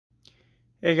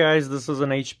Hey guys, this is an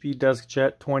HP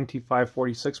Deskjet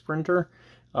 2546 printer.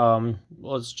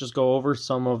 Let's just go over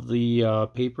some of the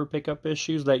paper pickup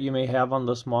issues that you may have on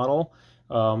this model.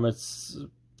 It's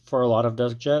for a lot of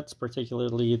Deskjets,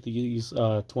 particularly these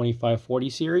 2540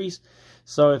 series.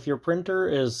 So if your printer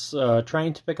is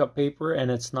trying to pick up paper and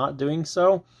it's not doing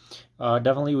so,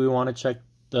 definitely we want to check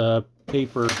the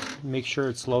paper, make sure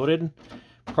it's loaded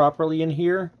properly in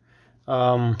here.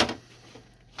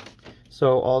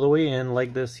 So all the way in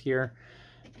like this here,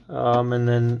 and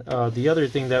then the other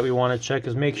thing that we want to check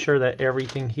is make sure that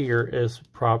everything here is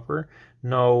proper.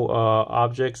 No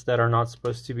objects that are not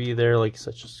supposed to be there, like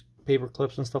such as paper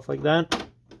clips and stuff like that.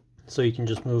 So you can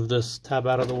just move this tab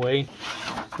out of the way,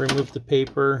 remove the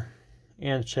paper,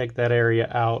 and check that area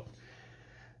out.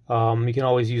 You can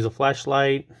always use a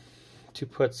flashlight to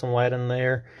put some light in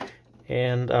there,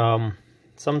 and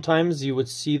sometimes you would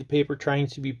see the paper trying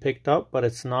to be picked up, but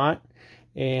it's not.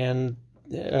 And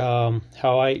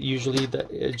how I usually,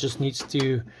 we just need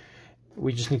to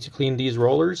clean these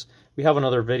rollers. We have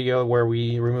another video where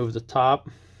we remove the top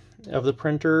of the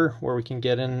printer, where we can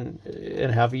get in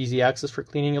and have easy access for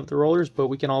cleaning of the rollers, but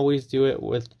we can always do it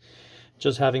with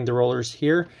just having the rollers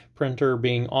here. Printer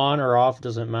being on or off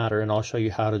doesn't matter, and I'll show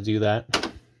you how to do that.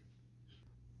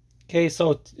 Okay,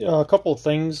 so a couple of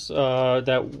things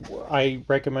that I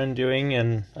recommend doing,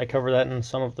 and I cover that in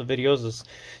some of the videos, is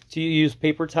to use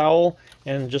paper towel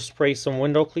and just spray some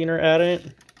window cleaner at it.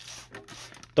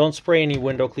 Don't spray any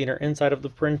window cleaner inside of the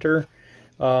printer.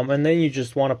 And then you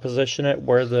just want to position it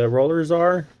where the rollers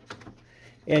are,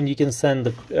 and you can send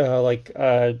the like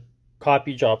a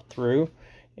copy job through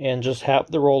and just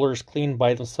have the rollers cleaned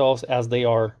by themselves as they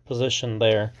are positioned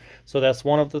there. So that's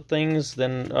one of the things.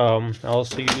 Then I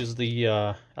also use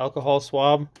the alcohol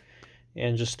swab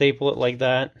and just staple it like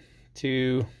that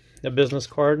to a business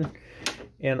card.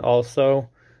 And also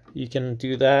you can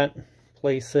do that,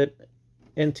 place it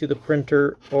into the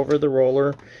printer over the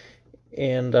roller,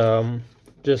 and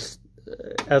just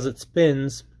as it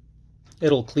spins,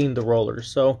 it'll clean the roller.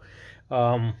 So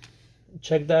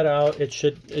check that out. It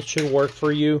should work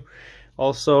for you.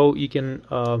 Also, you can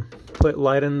put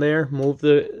light in there, move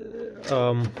the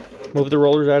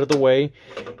rollers out of the way,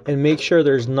 and make sure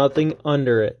there's nothing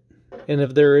under it. And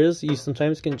if there is, you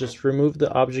sometimes can just remove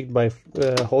the object by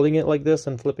holding it like this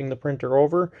and flipping the printer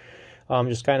over,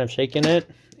 just kind of shaking it,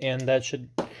 and that should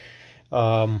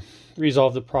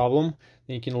resolve the problem.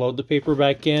 Then you can load the paper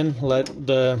back in, let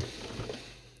the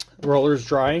rollers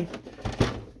dry,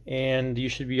 and you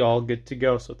should be all good to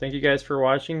go. So thank you guys for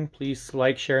watching. Please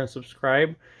like, share, and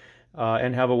subscribe,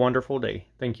 and have a wonderful day.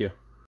 Thank you.